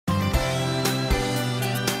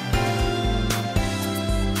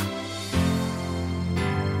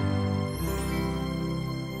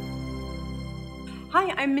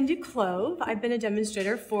Hi, I'm Mindy Clove. I've been a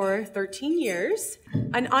demonstrator for 13 years,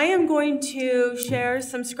 and I am going to share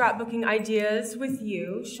some scrapbooking ideas with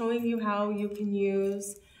you, showing you how you can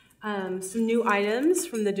use some new items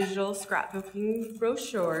from the digital scrapbooking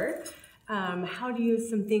brochure, how to use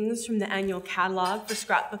some things from the annual catalog for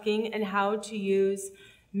scrapbooking, and how to use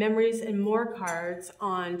memories and more cards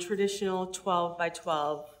on traditional 12 by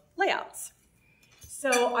 12 layouts.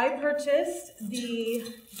 So I purchased the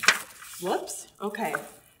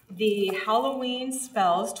Halloween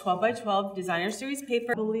Spells 12 by 12 designer series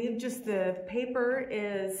paper. I believe just the paper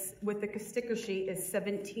is, with the sticker sheet, is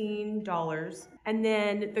 $17. And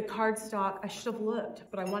then the cardstock, I should have looked,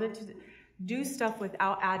 but I wanted to do stuff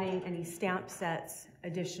without adding any stamp sets,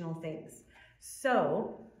 additional things.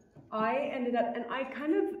 So I ended up, and I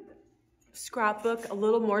kind of scrapbook a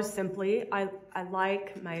little more simply. I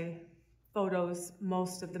like my photos,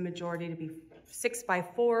 most of the majority, to be 6 by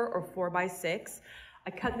 4 or 4 by 6. I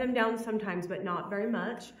cut them down sometimes, but not very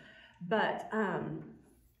much. But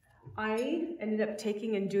I ended up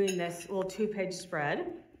taking and doing this little 2-page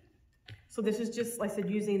spread. So this is just, like I said,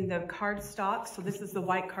 using the cardstock. So this is the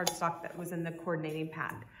white cardstock that was in the coordinating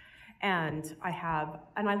pack. And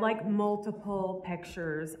I like multiple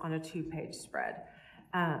pictures on a 2-page spread.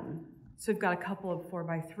 So we've got a couple of 4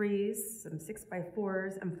 by 3s, some 6 by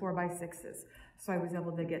 4s, and 4 by 6s. So I was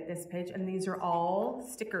able to get this page, and these are all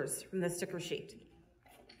stickers from the sticker sheet.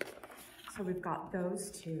 So we've got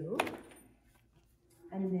those two.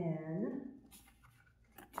 And then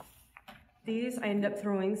these, I end up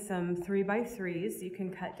throwing some 3 by 3s you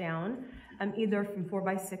can cut down, either from 4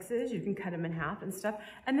 by 6s, you can cut them in half and stuff.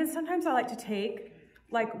 And then sometimes I like to take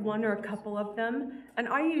like one or a couple of them, and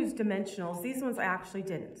I use dimensionals. These ones I actually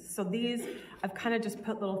didn't. So these, I've kind of just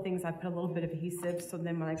put little things, I put a little bit of adhesive, so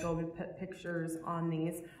then when I go and put pictures on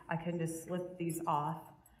these, I can just slip these off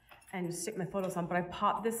and just stick my photos on. But I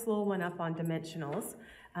popped this little one up on dimensionals.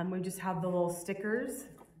 We just have the little stickers.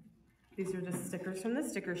 These are just stickers from the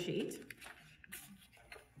sticker sheet.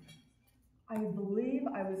 I believe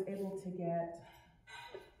I was able to get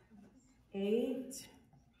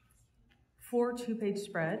 4 2-page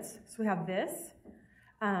spreads. So we have this,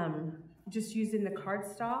 just using the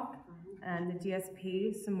cardstock and the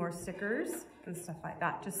DSP, some more stickers and stuff like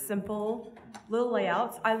that. Just simple little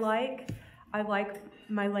layouts. I like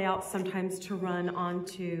my layouts sometimes to run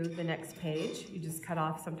onto the next page. You just cut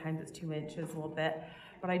off, sometimes it's 2 inches, a little bit,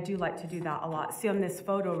 but I do like to do that a lot. See, on this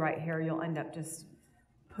photo right here, you'll end up just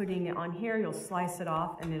putting it on here, you'll slice it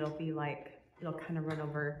off, and it'll be like, it'll kind of run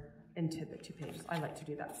over into the 2 pages. I like to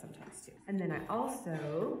do that sometimes too. And then I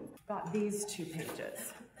also got these 2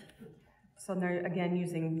 pages. So they're, again,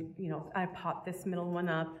 using, I popped this middle one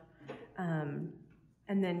up, and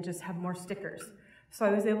then just have more stickers. So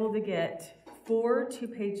I was able to get 4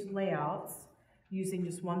 2-page layouts using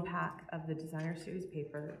just 1 pack of the designer series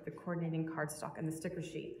paper, the coordinating cardstock, and the sticker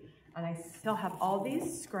sheet. And I still have all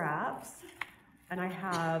these scraps, and I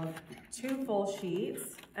have 2 full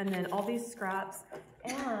sheets, and then all these scraps,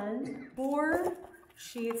 and 4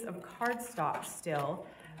 sheets of cardstock still,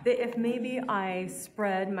 that if maybe I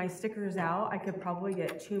spread my stickers out, I could probably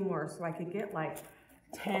get 2 more, so I could get like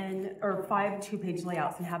 10 or 5 2-page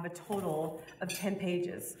layouts and have a total of 10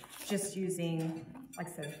 pages, just using, like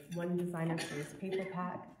I said, 1 designer series paper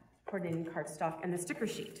pack, coordinating cardstock, and the sticker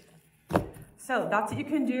sheet. So that's what you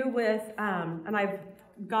can do with, and I've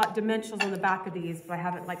got dimensionals on the back of these, but I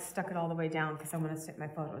haven't stuck it all the way down because I want to stick my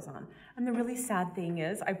photos on. And the really sad thing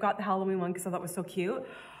is, I've got the Halloween one because I thought it was so cute.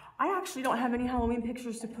 I actually don't have any Halloween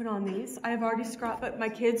pictures to put on these. I have already scrapbooked my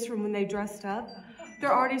kids from when they dressed up.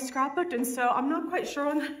 They're already scrapbooked, and so I'm not quite sure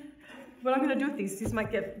what I'm going to do with these. These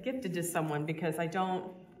might get gifted to someone because I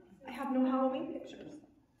have no Halloween pictures.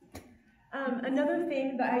 Another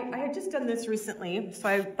thing that I had just done this recently, so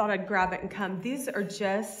I thought I'd grab it and come. This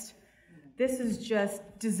is just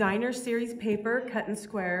designer series paper cut in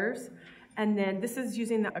squares. And then this is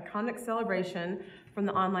using the Iconic Celebration from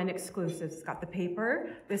the online exclusives. It's got the paper.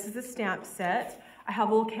 This is a stamp set. I have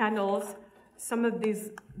little candles. Some of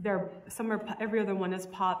these, every other one is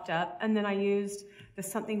popped up. And then I used the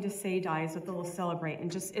Something to Say dies with the little celebrate.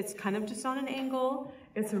 And it's kind of just on an angle.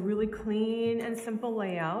 It's a really clean and simple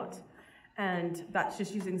layout. And that's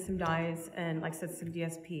just using some dies and, like I said, some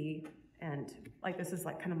DSP. And this is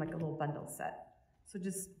kind of like a little bundle set. So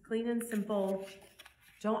just clean and simple.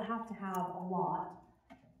 Don't have to have a lot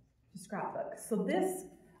to scrapbook. So this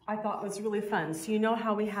I thought was really fun. So you know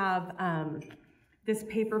how we have this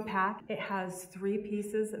paper pack? It has 3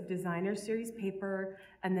 pieces of designer series paper,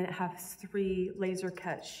 and then it has 3 laser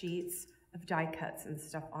cut sheets of die cuts and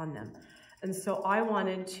stuff on them. And so I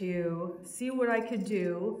wanted to see what I could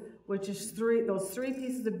do, which is those three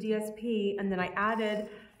pieces of DSP, and then I added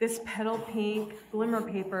this petal pink glimmer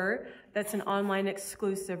paper that's an online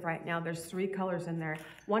exclusive right now. There's 3 colors in there.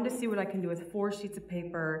 Wanted to see what I can do with 4 sheets of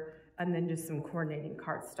paper and then just some coordinating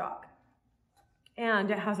cardstock. And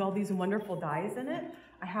it has all these wonderful dies in it.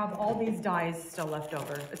 I have all these dies still left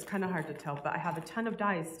over. It's kind of hard to tell, but I have a ton of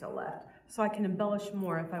dies still left. So I can embellish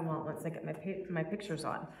more if I want once I get my pictures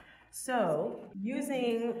on. So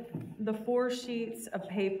using the 4 sheets of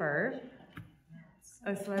paper,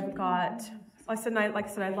 so I've got, like I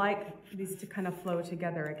said, I like these to kind of flow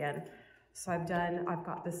together again. So I've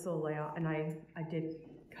got this little layout, and I did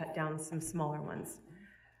cut down some smaller ones.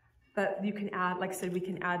 But you can add, like I said, we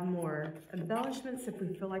can add more embellishments if we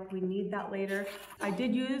feel like we need that later. I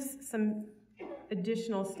did use some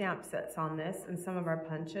additional stamp sets on this and some of our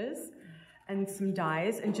punches and some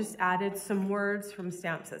dies, and just added some words from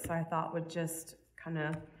stamp sets that I thought would just kind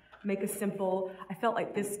of make a simple, I felt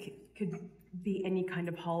like this could be any kind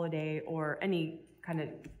of holiday or any kind of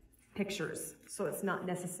pictures. So it's not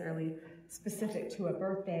necessarily specific to a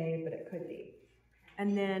birthday, but it could be.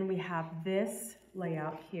 And then we have this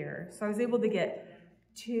layout here. So I was able to get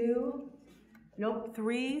 3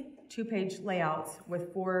 2-page layouts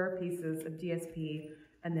with 4 pieces of DSP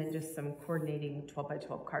and then just some coordinating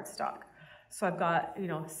 12x12 cardstock. So I've got,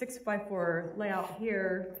 6x4 layout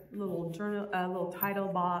here, little journal, little title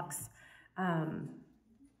box,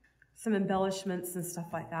 some embellishments and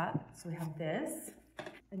stuff like that. So we have this,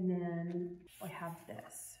 and then I have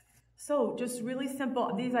this. So just really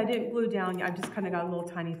simple. These I didn't glue down. I just kind of got a little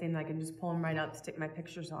tiny thing that I can just pull them right up, stick my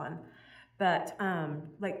pictures on. But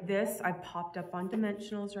like this, I popped up on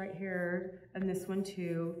dimensionals right here, and this one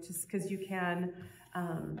too, just because you can,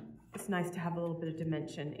 it's nice to have a little bit of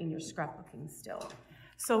dimension in your scrapbooking still.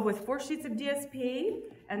 So with 4 sheets of DSP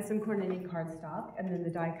and some coordinating cardstock, and then the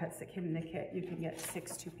die cuts that came in the kit, you can get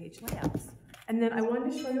 6 2-page layouts. And then I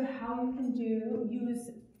wanted to show you how you can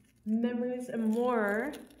use Memories and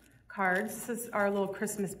More cards. This is our little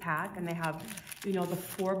Christmas pack, and they have, the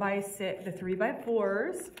 4x6, the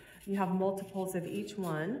 3x4s. You have multiples of each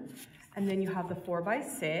one, and then you have the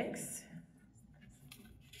 4x6.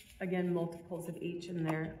 Again, multiples of each in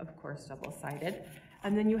there, of course, double-sided.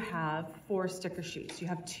 And then you have 4 sticker sheets. You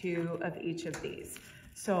have 2 of each of these.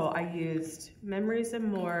 So I used Memories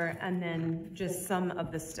and More, and then just some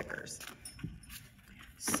of the stickers.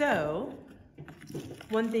 So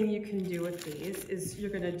one thing you can do with these is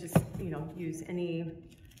you're gonna just, use any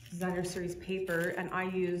designer series paper, and I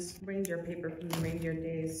use reindeer paper from the Reindeer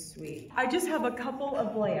Days suite. I just have a couple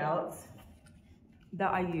of layouts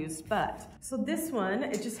that I used, so this one,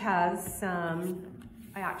 it just has some,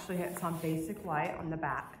 it's on basic white on the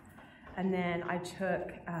back. And then I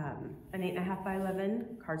took an 8.5 by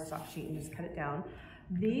 11 cardstock sheet and just cut it down.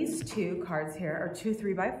 These 2 cards here are 2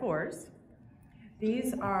 3x4s.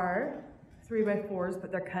 These are 3x4s,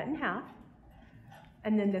 but they're cut in half.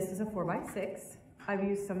 And then this is a 4x6. I've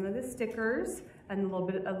used some of the stickers and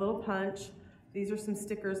a little punch. These are some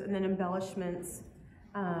stickers and then embellishments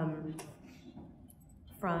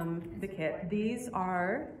from the kit. These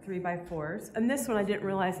are 3x4s, and this one I didn't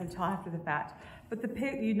realize until after the fact. But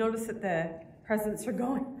you notice that the presents are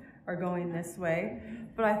going this way.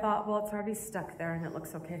 But I thought, well, it's already stuck there, and it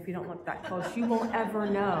looks okay if you don't look that close. You won't ever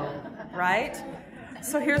know, right?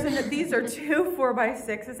 So these are 2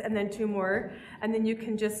 4x6s, and then 2 more, and then you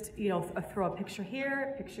can just throw a picture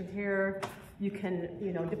here, You can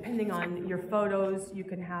depending on your photos, you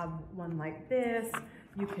can have one like this.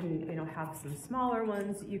 You can have some smaller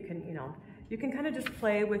ones. You can kind of just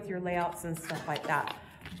play with your layouts and stuff like that.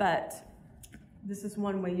 But this is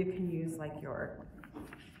one way you can use like your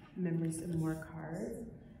Memories and More cards.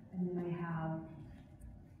 And then I have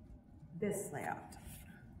this layout.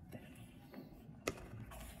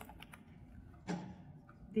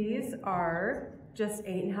 These are just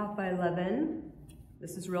 8.5 by 11.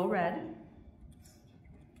 This is real red.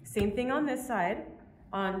 Same thing on this side,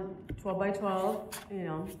 on 12 by 12,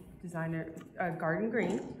 designer garden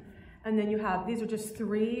green. And then you have, these are just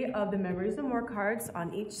 3 of the Memories and More cards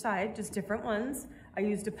on each side, just different ones. I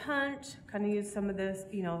used a punch, kind of used some of this,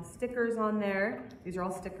 stickers on there. These are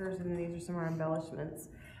all stickers, and these are some of our embellishments.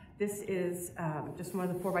 This is just one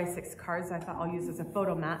of the 4x6 cards I thought I'll use as a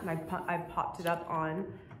photo mat, and I popped it up on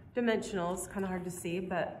dimensionals, kind of hard to see,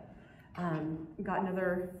 but got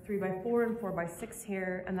another 3x4 and 4x6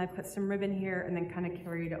 here, and I put some ribbon here, and then kind of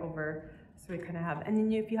carried it over. So we kind of have, and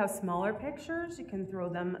then if you have smaller pictures, you can throw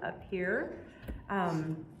them up here.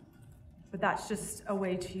 But that's just a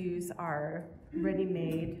way to use our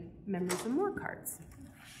ready-made Memories and More cards.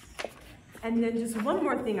 And then just one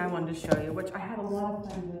more thing I wanted to show you, which I had a lot of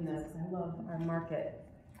fun doing this. I love our market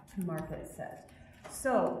to market set.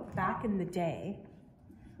 So back in the day,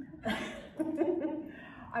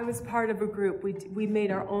 I was part of a group. We made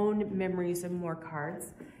our own Memories and More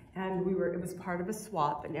cards, and it was part of a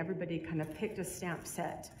swap, and everybody kind of picked a stamp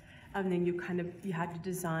set. And then you had to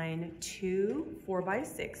design 2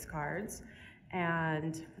 4x6 cards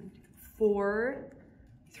and 4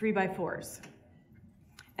 3x4s.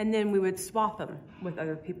 And then we would swap them with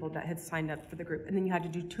other people that had signed up for the group. And then you had to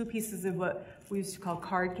do 2 pieces of what we used to call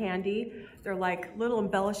card candy. They're like little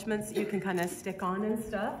embellishments that you can kind of stick on and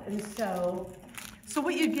stuff. And so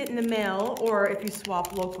what you get in the mail, or if you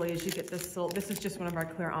swap locally, is you get this is just one of our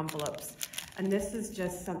clear envelopes. And this is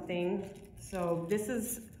just something, so this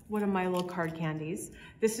is one of my little card candies.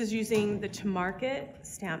 This is using the To Market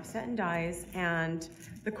stamp set and dies and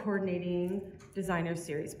the coordinating designer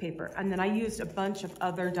series paper. And then I used a bunch of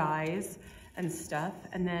other dies and stuff.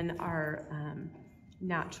 And then our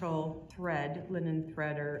natural thread, linen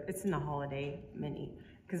thread, or it's in the Holiday Mini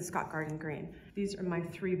because it's got garden green. These are my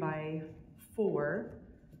 3x4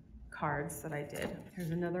 cards that I did. Here's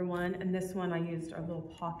another one. And this one I used our little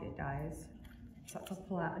pocket dies. So I'll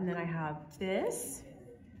pull out. And then I have this.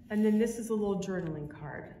 And then this is a little journaling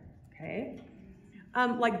card, okay?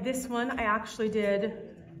 Like this one, I actually did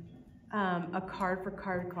a card for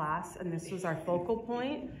card class, and this was our focal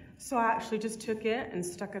point. So I actually just took it and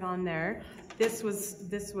stuck it on there. This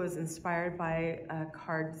was inspired by a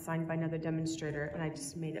card designed by another demonstrator, and I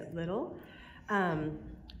just made it little.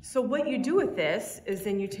 So what you do with this is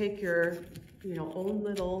then you take your own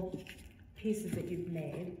little pieces that you've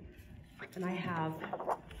made, and I have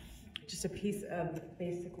just a piece of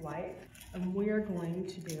basic white, and we are going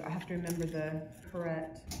to do, I have to remember the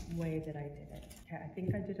correct way that I did it. Okay, I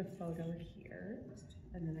think I did a photo here,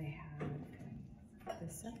 and then I have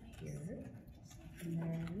this up here, and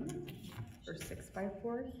then for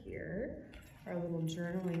 6x4 here, our little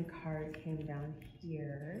journaling card came down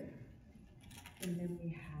here, and then we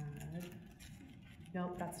had,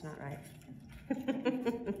 nope, that's not right.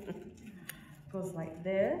 Goes like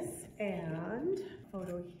this, and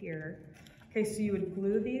photo here. Okay, so you would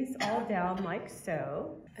glue these all down like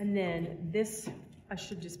so, and then this, I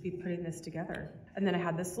should just be putting this together. And then I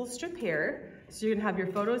have this little strip here, so you're gonna have your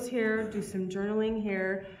photos here, do some journaling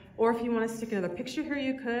here, or if you wanna stick another picture here,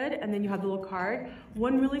 you could, and then you have the little card.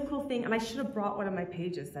 One really cool thing, and I should have brought one of my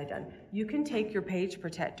pages that I done. You can take your page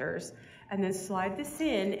protectors and then slide this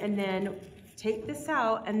in, and then take this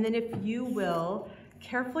out, and then if you will,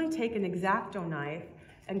 carefully take an X-Acto knife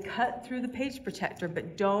and cut through the page protector,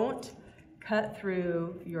 but don't cut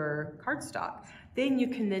through your cardstock. Then you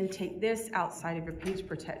can then take this outside of your page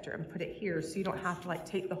protector and put it here, so you don't have to like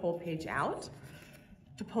take the whole page out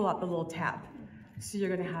to pull out the little tab. So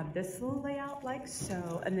you're gonna have this little layout like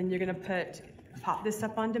so, and then you're gonna pop this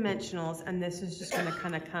up on dimensionals, and this is just gonna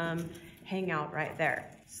kind of come hang out right there.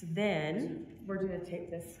 So then we're gonna take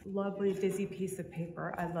this lovely busy piece of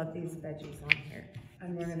paper. I love these veggies on here.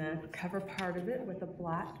 And we're gonna cover part of it with a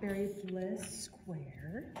Blackberry Bliss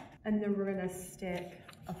square. And then we're gonna stick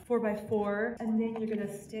a 4x4, and then you're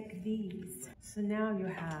gonna stick these. So now you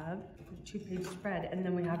have a 2-page spread, and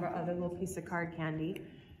then we have our other little piece of card candy,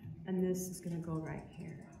 and this is gonna go right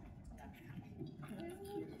here.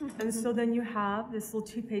 And so then you have this little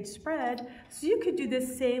 2-page spread. So you could do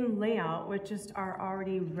this same layout with just our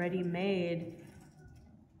already ready-made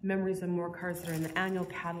Memories and More cards that are in the annual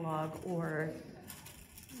catalog or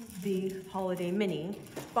the Holiday Mini,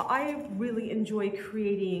 but I really enjoy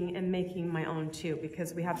creating and making my own too,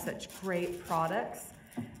 because we have such great products.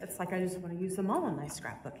 It's like I just want to use them all in my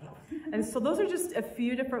scrapbooking. And so those are just a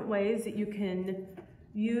few different ways that you can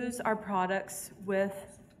use our products with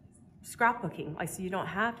scrapbooking. Like, so you don't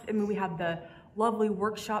have to, I mean, we have the lovely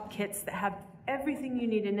workshop kits that have everything you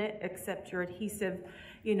need in it except your adhesive,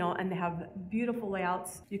 and they have beautiful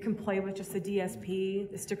layouts. You can play with just the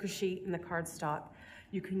DSP, the sticker sheet, and the cardstock.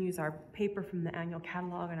 You can use our paper from the annual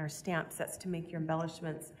catalog and our stamp sets to make your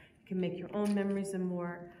embellishments. You can make your own Memories and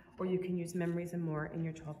More, or you can use Memories and More in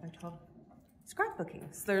your 12x12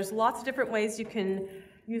 scrapbooking. So there's lots of different ways you can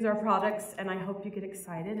use our products, and I hope you get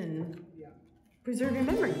excited and preserve your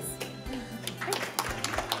memories.